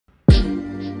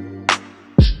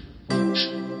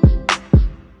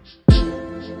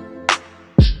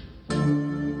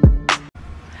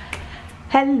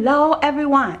Hello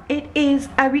everyone, it is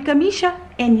Arickamisha,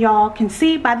 and y'all can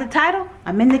see by the title,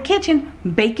 I'm in the kitchen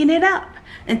baking it up.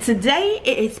 And today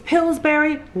it is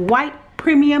Pillsbury White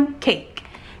Premium Cake.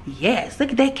 Yes,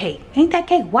 look at that cake. Ain't that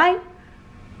cake white?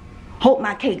 Hope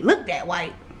my cake look that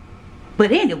white.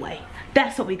 But anyway,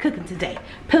 that's what we're cooking today.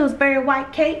 Pillsbury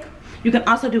White Cake. You can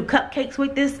also do cupcakes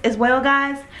with this as well,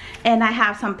 guys. And I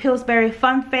have some Pillsbury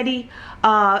Funfetti.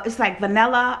 It's like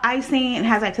vanilla icing. It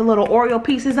has like the little Oreo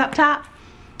pieces up top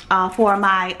for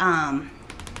my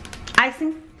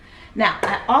icing. Now,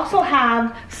 I also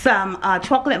have some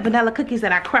chocolate vanilla cookies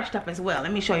that I crushed up as well.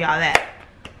 Let me show y'all that.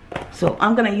 So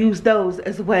I'm gonna use those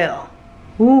as well.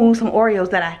 Ooh, some Oreos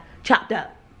that I chopped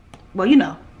up. Well, you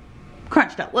know,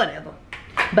 crunched up, whatever.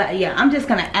 But yeah, I'm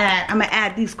gonna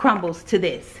add these crumbles to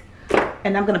this.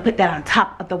 And I'm gonna put that on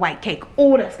top of the white cake.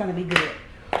 Oh, that's gonna be good.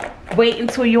 Wait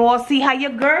until you all see how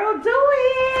your girl do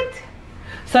it.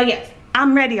 So yes,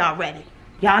 I'm ready already.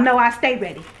 Y'all know I stay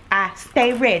ready. I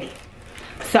stay ready.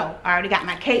 So I already got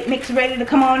my cake mix ready to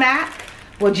come on out.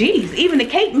 Well, geez, even the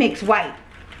cake mix white.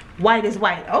 White is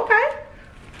white. Okay.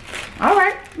 All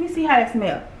right. Let me see how that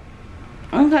smells.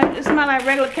 Okay, it smells like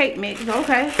regular cake mix.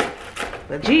 Okay.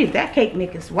 But geez, that cake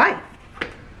mix is white.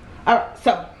 All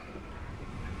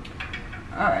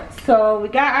right, so we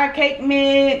got our cake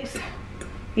mix.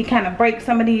 We kind of break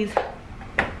some of these.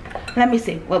 Let me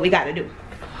see what we got to do.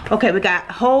 Okay, we got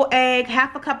whole egg,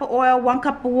 half a cup of oil, 1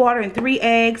 cup of water, and 3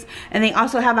 eggs. And they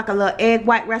also have like a little egg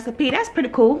white recipe. That's pretty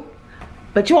cool.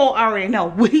 But you all already know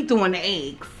we doing the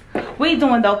eggs. We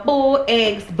doing the full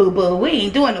eggs, boo-boo. We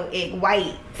ain't doing no egg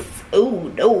whites.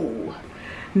 Ooh, no.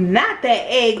 Not the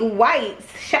egg whites.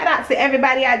 Shout out to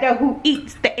everybody out there who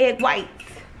eats the egg whites.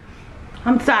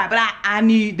 I'm sorry, but I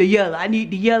need the yellow. I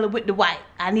need the yellow with the white.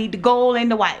 I need the gold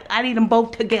and the white. I need them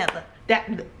both together.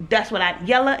 That's what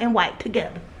yellow and white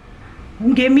together.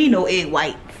 Don't give me no egg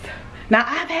whites. Now,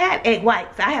 I've had egg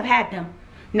whites. I have had them.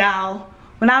 Now,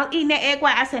 when I was eating that egg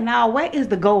white, I said, now, where is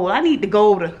the gold? I need the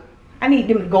gold. I need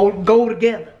them to go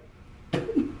together.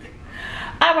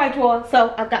 All right, y'all.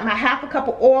 So, I've got my half a cup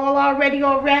of oil already.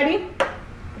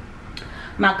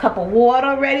 My cup of water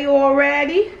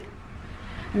already.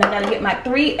 And I gotta get my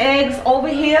 3 eggs over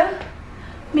here.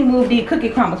 Let me move these cookie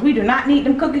crumbles. We do not need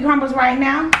them cookie crumbles right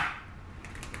now.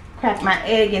 Crack my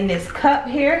egg in this cup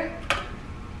here.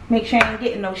 Make sure I ain't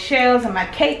getting no shells in my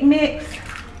cake mix.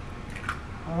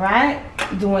 Alright,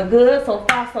 doing good. So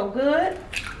far, so good.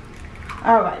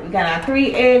 Alright, we got our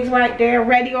 3 eggs right there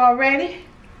ready already.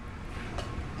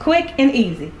 Quick and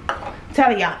easy. I'm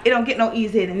telling y'all, it don't get no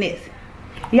easier than this.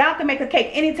 Y'all can make a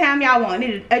cake anytime y'all want.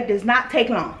 It does not take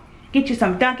long. Get you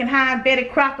some Duncan Hines, Betty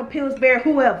Crocker, Pillsbury,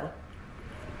 whoever.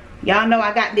 Y'all know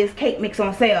I got this cake mix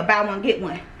on sale. Buy one, get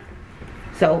one.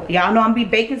 So, y'all know I'm be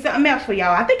baking something else for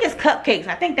y'all. I think it's cupcakes.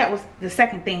 I think that was the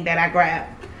second thing that I grabbed.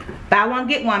 Buy one,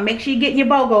 get one. Make sure you're getting your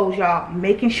BOGOs, y'all.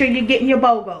 Making sure you're getting your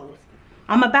BOGOs.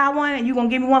 I'm going to buy one and you going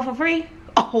to give me one for free?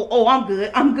 Oh, I'm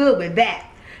good. I'm good with that.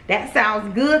 That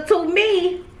sounds good to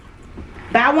me.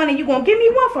 Buy one and you going to give me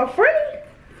one for free?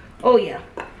 Oh, yeah.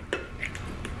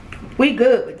 We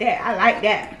good with that. I like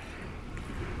that.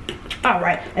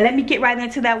 Alright, and let me get right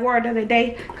into that word of the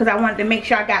day, because I wanted to make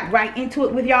sure I got right into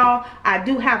it with y'all. I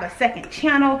do have a second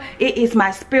channel. It is my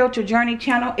spiritual journey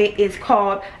channel. It is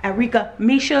called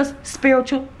Arickamisha's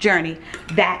Spiritual Journey.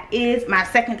 That is my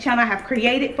second channel I have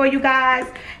created for you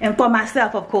guys, and for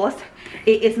myself, of course.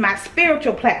 It is my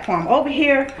spiritual platform. Over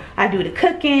here, I do the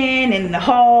cooking and the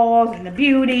hauls and the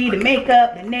beauty, the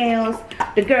makeup, the nails,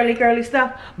 the girly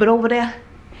stuff. But over there,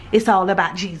 it's all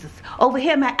about Jesus. Over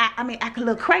here, I mean, act a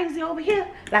little crazy over here.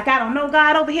 Like I don't know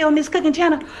God over here on this cooking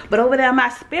channel. But over there on my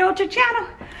spiritual channel,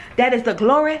 that is the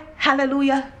glory,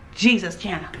 hallelujah, Jesus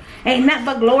channel. Ain't nothing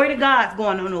but glory to God's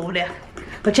going on over there.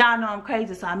 But y'all know I'm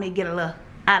crazy, so I may get a little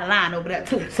out of line over there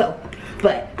too. So,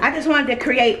 but I just wanted to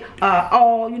create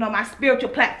all, you know, my spiritual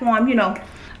platform, you know,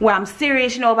 where I'm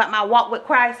serious, you know, about my walk with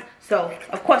Christ. So,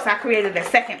 of course, I created a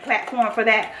second platform for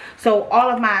that. So, all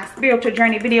of my spiritual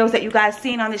journey videos that you guys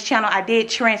seen on this channel, I did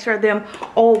transfer them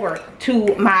over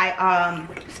to my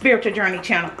spiritual journey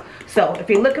channel. So, if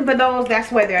you're looking for those,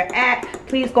 that's where they're at.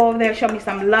 Please go over there, show me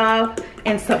some love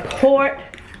and support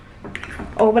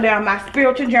over there on my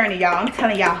spiritual journey, y'all. I'm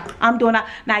telling y'all, I'm doing that.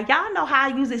 Now, y'all know how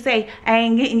I usually say, I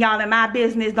ain't getting y'all in my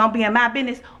business. Don't be in my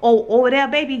business. Oh, over there,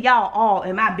 baby, y'all all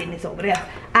in my business over there.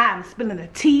 I'm spilling the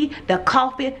tea, the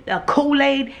coffee, the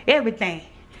Kool-Aid, everything.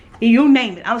 You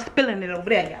name it. I'm spilling it over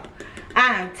there, y'all.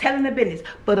 I am telling the business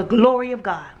for the glory of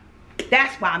God.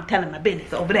 That's why I'm telling my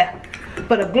business over there.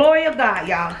 For the glory of God,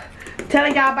 y'all.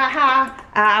 Telling y'all about how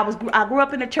I grew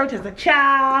up in the church as a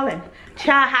child, and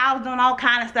child house doing all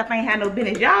kind of stuff. I ain't had no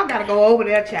business. Y'all gotta go over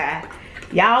there, child.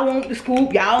 Y'all want the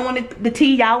scoop, y'all want the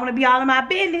tea, y'all want to be all in my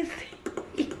business.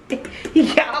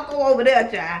 Y'all go over there,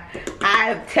 child.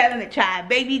 I am telling it, child.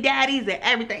 Baby daddies and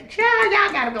everything. Child,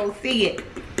 y'all gotta go see it.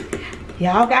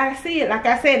 Y'all gotta see it. Like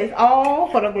I said, it's all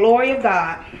for the glory of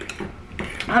God.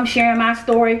 I'm sharing my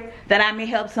story that I may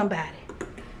help somebody.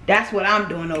 That's what I'm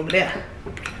doing over there.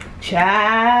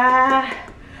 Child,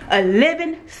 a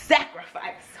living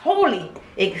sacrifice, holy,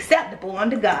 acceptable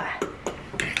unto God.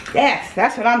 Yes,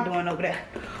 that's what I'm doing over there.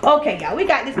 Okay, y'all, we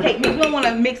got this cake mix. We don't want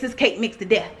to mix this cake mix to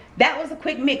death. That was a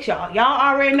quick mix, y'all. Y'all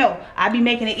already know. I be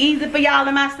making it easy for y'all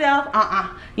and myself.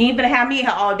 You ain't gonna have me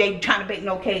here all day trying to bake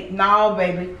no cake. No,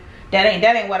 baby. That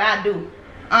ain't what I do.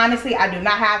 Honestly, I do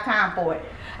not have time for it.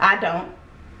 I don't.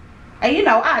 And you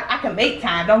know, I can make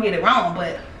time, don't get it wrong,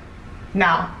 but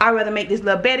no. I'd rather make this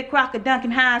little Betty Crocker,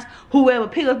 Duncan Hines, whoever,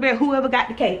 Pillsbury, whoever got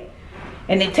the cake.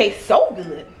 And it tastes so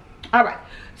good. Alright,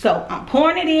 so I'm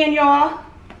pouring it in, y'all.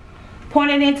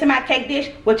 Pouring it into my cake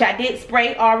dish, which I did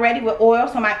spray already with oil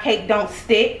so my cake don't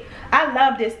stick. I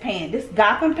love this pan. This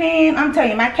Gotham pan, I'm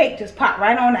telling you, my cake just popped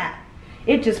right on out.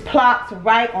 It just plops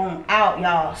right on out,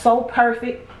 y'all. So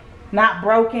perfect, not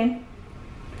broken.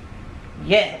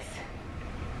 Yes.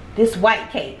 This white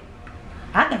cake.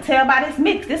 I can tell by this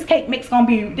mix. This cake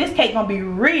gonna be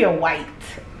real white.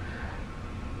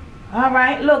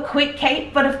 Alright, little quick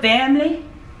cake for the family.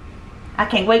 I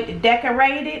can't wait to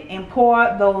decorate it and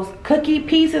pour those cookie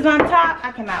pieces on top.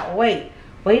 I cannot wait.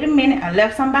 Wait a minute, I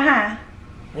left some behind.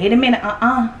 Wait a minute,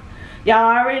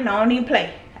 Y'all already know, I don't even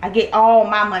play. I get all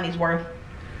my money's worth.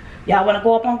 Y'all wanna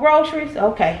go up on groceries?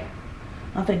 Okay.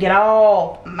 I'm gonna get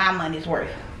all my money's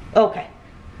worth. Okay.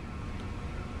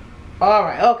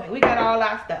 Alright, okay, we got all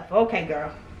our stuff. Okay,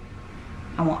 girl.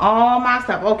 I want all my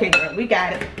stuff. Okay, girl, we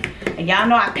got it. And y'all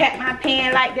know I pat my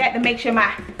pan like that to make sure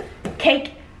my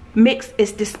cake mix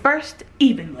is dispersed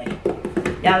evenly.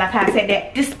 Y'all like how I said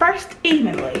that? Dispersed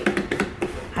evenly.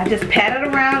 I just pat it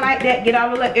around like that. Get all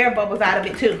the little air bubbles out of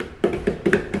it too.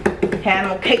 Had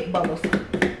no cake bubbles.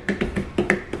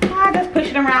 I just push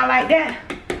it around like that.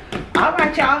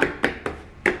 Alright, y'all.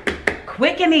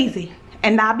 Quick and easy.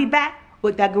 And I'll be back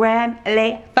with the grand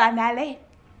finale.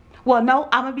 Well, no,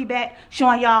 I'm gonna be back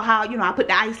showing y'all how, you know, I put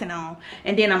the icing on,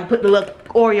 and then I'm gonna put the little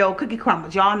Oreo cookie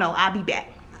crumbles. Y'all know I'll be back.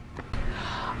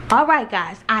 All right,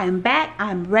 guys, I am back.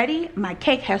 I'm ready. My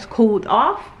cake has cooled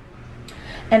off,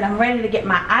 and I'm ready to get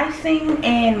my icing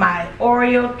and my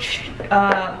Oreo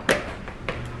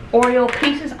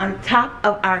pieces on top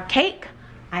of our cake.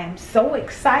 I am so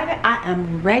excited. I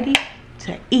am ready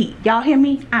to eat. Y'all hear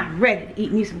me? I'm ready to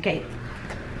eat me some cake.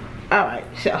 Alright,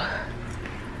 so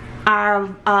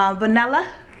our vanilla,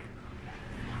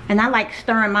 and I like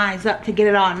stirring mine up to get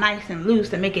it all nice and loose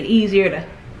to make it easier to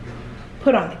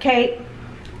put on the cake.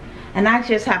 And I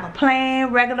just have a plain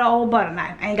regular old butter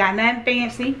knife. I ain't got nothing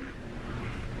fancy.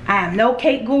 I am no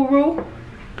cake guru.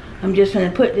 I'm just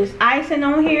gonna put this icing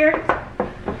on here.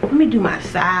 Let me do my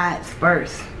sides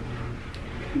first.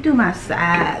 Do my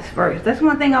sides first. That's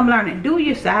one thing I'm learning. Do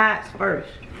your sides first.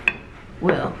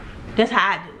 Well, that's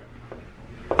how I do it.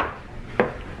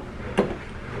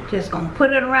 Just gonna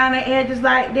put it around the edges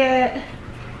like that.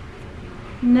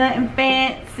 Nothing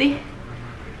fancy.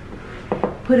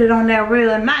 Put it on there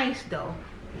real nice though.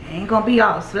 It ain't gonna be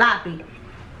all sloppy.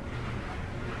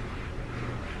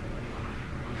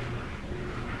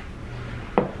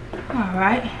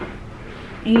 Alright.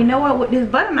 And you know what, with this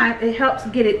butter knife, it helps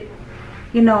get it,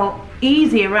 you know,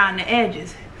 easy around the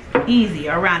edges.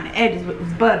 Easier around the edges with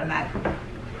this butter knife.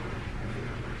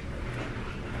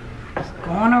 Just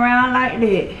going around like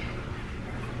that.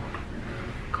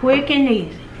 Quick and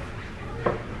easy.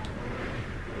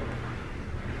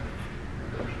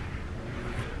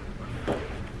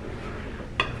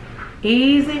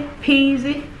 Easy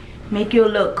peasy. Make you a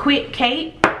little quick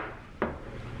cake.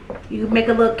 You can make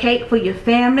a little cake for your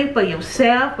family, for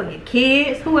yourself, for your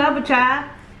kids, whoever, child.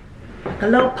 Like a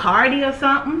little party or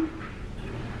something.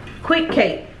 Quick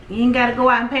cake. You ain't gotta go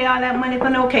out and pay all that money for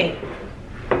no cake.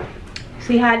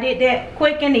 See how I did that?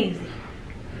 Quick and easy.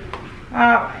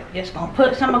 Alright, just gonna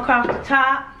put some across the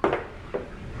top.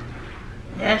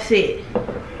 That's it.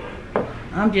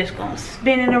 I'm just gonna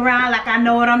spin it around like I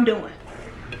know what I'm doing.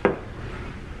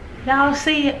 Y'all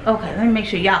see it? Okay, let me make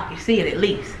sure y'all can see it at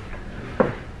least.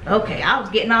 Okay, I was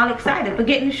getting all excited,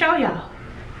 forgetting to show y'all.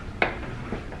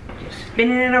 Just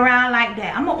spinning it around like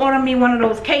that. I'm gonna order me one of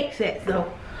those cake sets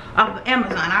though, off of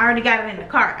Amazon. I already got it in the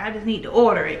cart. I just need to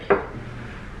order it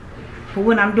for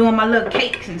when I'm doing my little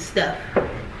cakes and stuff.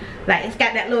 Like it's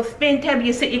got that little spin table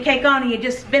you sit your cake on and you're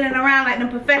just spinning around like them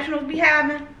professionals be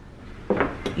having.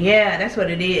 Yeah, that's what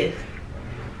it is.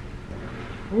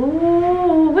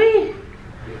 Ooh wee.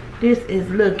 This is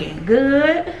looking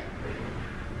good.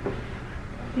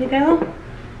 You know?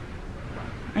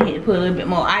 I need to put a little bit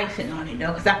more icing on it though,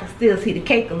 because I can still see the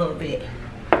cake a little bit.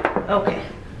 Okay.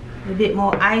 A little bit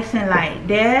more icing like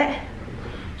that.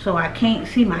 So I can't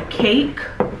see my cake.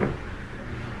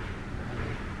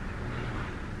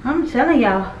 I'm telling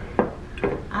y'all,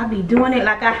 I be doing it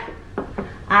like I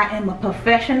am a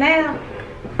professional.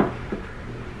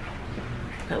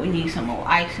 So we need some more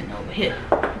icing over here.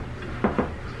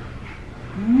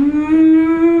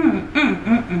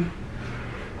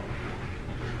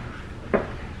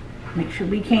 Make sure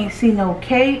we can't see no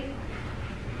cake.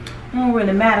 It don't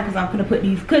really matter because I'm gonna put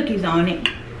these cookies on it.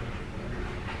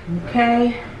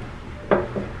 Okay.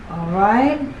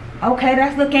 Alright. Okay,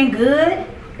 that's looking good.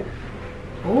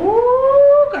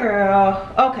 Ooh,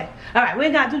 girl. Okay. Alright, we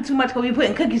ain't gotta do too much because we're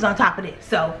putting cookies on top of this.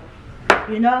 So,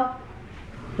 you know,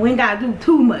 we ain't gotta do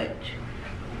too much.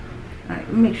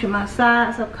 Alright, make sure my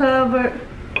sides are covered.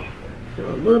 Do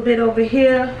a little bit over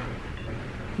here.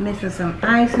 Missing some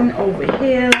icing over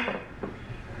here.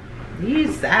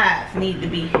 These sides need to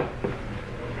be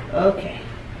okay.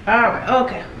 Alright,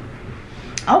 okay.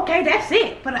 Okay, that's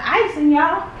it for the icing,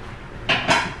 y'all.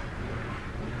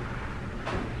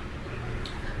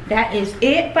 That is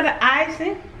it for the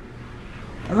icing.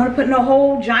 I'm gonna put a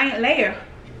whole giant layer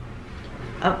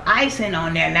of icing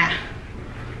on there now.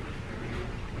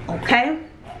 Okay.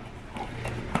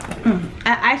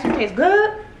 That icing tastes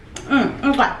good.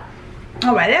 Okay.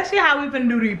 Alright, let's see how we can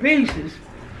do these pieces.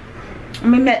 Let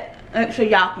me make sure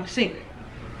y'all can see.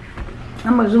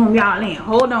 I'm gonna zoom y'all in.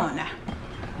 Hold on now.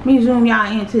 Let me zoom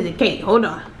y'all into the cake. Hold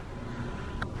on.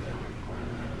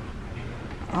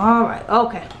 Alright,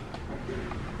 okay.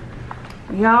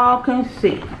 Y'all can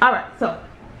see. Alright, so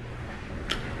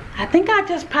I think I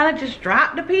probably just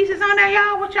dropped the pieces on there,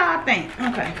 y'all. What y'all think?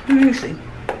 Okay, let me see.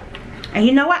 And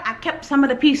you know what? I kept some of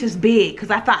the pieces big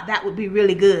because I thought that would be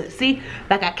really good. See?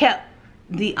 Like I kept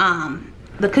the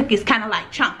cookies kind of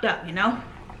like chunked up, you know?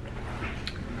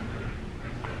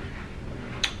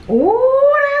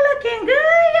 Ooh, that looking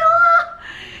good, y'all.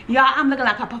 Y'all, I'm looking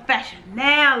like a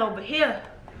professional over here.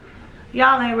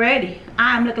 Y'all ain't ready.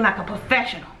 I'm looking like a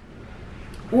professional.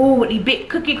 Ooh, with these big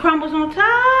cookie crumbles on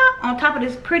top of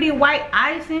this pretty white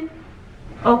icing.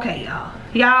 Okay, y'all.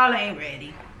 Y'all ain't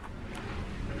ready.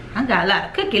 I got a lot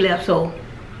of cookie left, so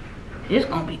it's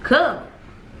gonna be covered.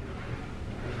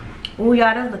 Ooh,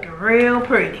 y'all, that's looking real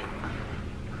pretty.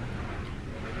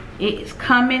 It is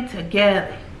coming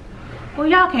together. Well,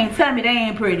 y'all can't tell me they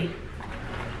ain't pretty.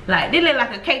 Like, they look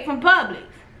like a cake from Publix.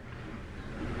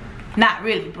 Not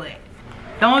really, but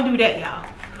don't do that, y'all.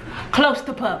 Close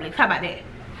to Publix. How about that?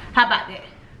 How about that?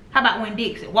 How about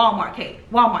Winn-Dixie? Walmart cake.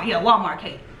 Walmart, yeah, Walmart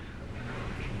cake.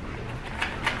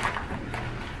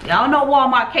 Y'all know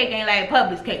Walmart cake ain't like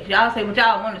Publix cakes. Y'all say what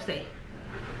y'all want to say.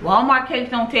 Walmart cakes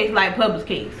don't taste like Publix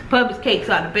cakes. Publix cakes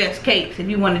are the best cakes if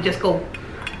you want to just go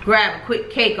grab a quick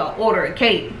cake or order a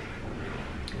cake.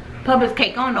 Publix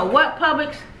cake, I don't know what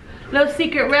Publix little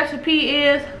secret recipe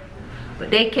is, but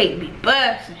they cake be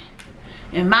busting,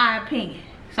 in my opinion.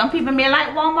 Some people may like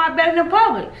Walmart better than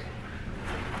Publix.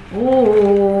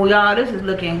 Ooh, y'all, this is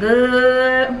looking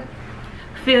good.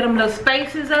 Fill them little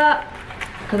spaces up,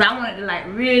 cause I want it to like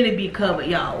really be covered,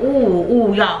 y'all.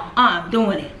 Ooh, y'all, I'm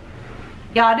doing it.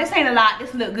 Y'all, this ain't a lot,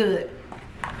 this look good.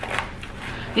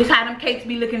 This how them cakes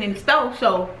be looking in the stove,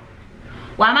 so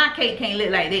why my cake can't look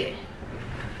like that?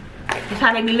 This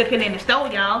how they be looking in the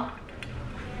stove, y'all.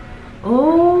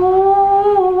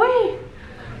 Ooh, wait.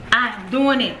 I'm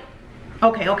doing it.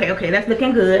 Okay, that's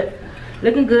looking good.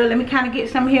 Looking good. Let me kind of get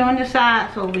some here on the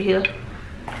sides over here.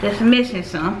 Just missing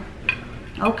some.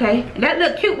 Okay, that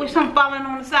look cute with some falling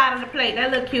on the side of the plate.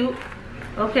 That look cute.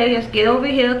 Okay, let's get over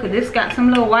here because this got some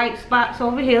little white spots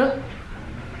over here.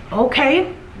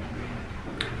 Okay,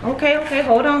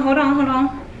 hold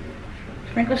on.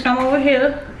 Sprinkle some over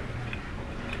here.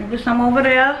 Sprinkle some over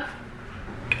there.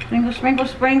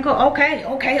 Sprinkle.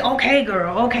 Okay,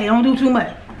 girl. Okay, don't do too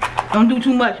much. Don't do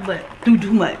too much, but do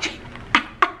too much.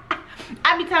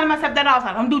 I be telling myself that all the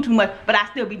time. Don't do too much, but I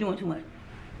still be doing too much.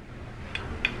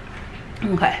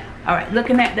 Okay, alright,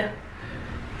 looking at the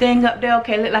thing up there.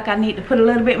 Okay, look like I need to put a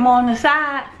little bit more on the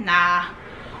side. Nah,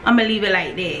 I'm gonna leave it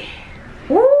like that.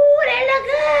 Ooh, that look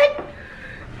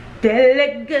good. That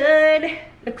look good.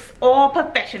 Looks all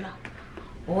professional.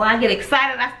 Oh, I get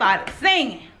excited, I started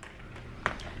singing.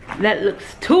 That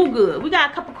looks too good. We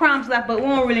got a couple crumbs left, but we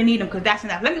don't really need them because that's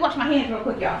enough. Let me wash my hands real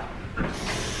quick, y'all.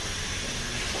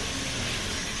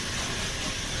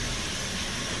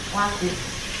 Wash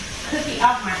this cookie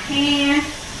off my hand.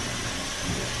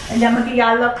 And then I'm gonna give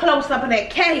y'all a little close up of that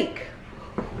cake.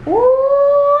 Ooh,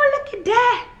 look at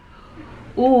that.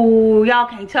 Ooh, y'all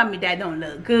can't tell me that don't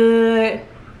look good.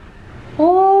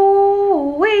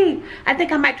 Ooh, wait. I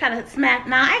think I might try to smash.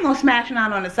 Nah, I ain't gonna smash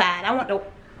none on the side. I want the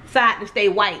side to stay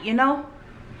white, you know?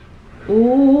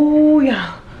 Ooh,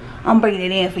 y'all. I'm bringing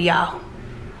it in for y'all.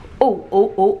 Ooh,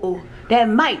 ooh, ooh, ooh. That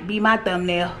might be my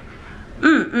thumbnail.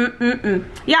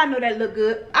 Y'all know that look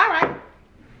good. All right.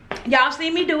 Y'all see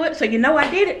me do it, so you know I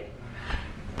did it.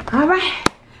 All right.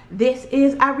 This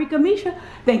is Arickamisha.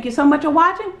 Thank you so much for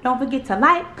watching. Don't forget to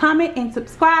like, comment, and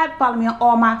subscribe. Follow me on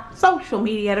all my social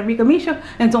media at Arickamisha.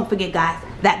 And don't forget, guys,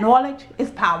 that knowledge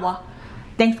is power.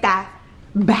 Thanks, guys.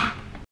 Bye.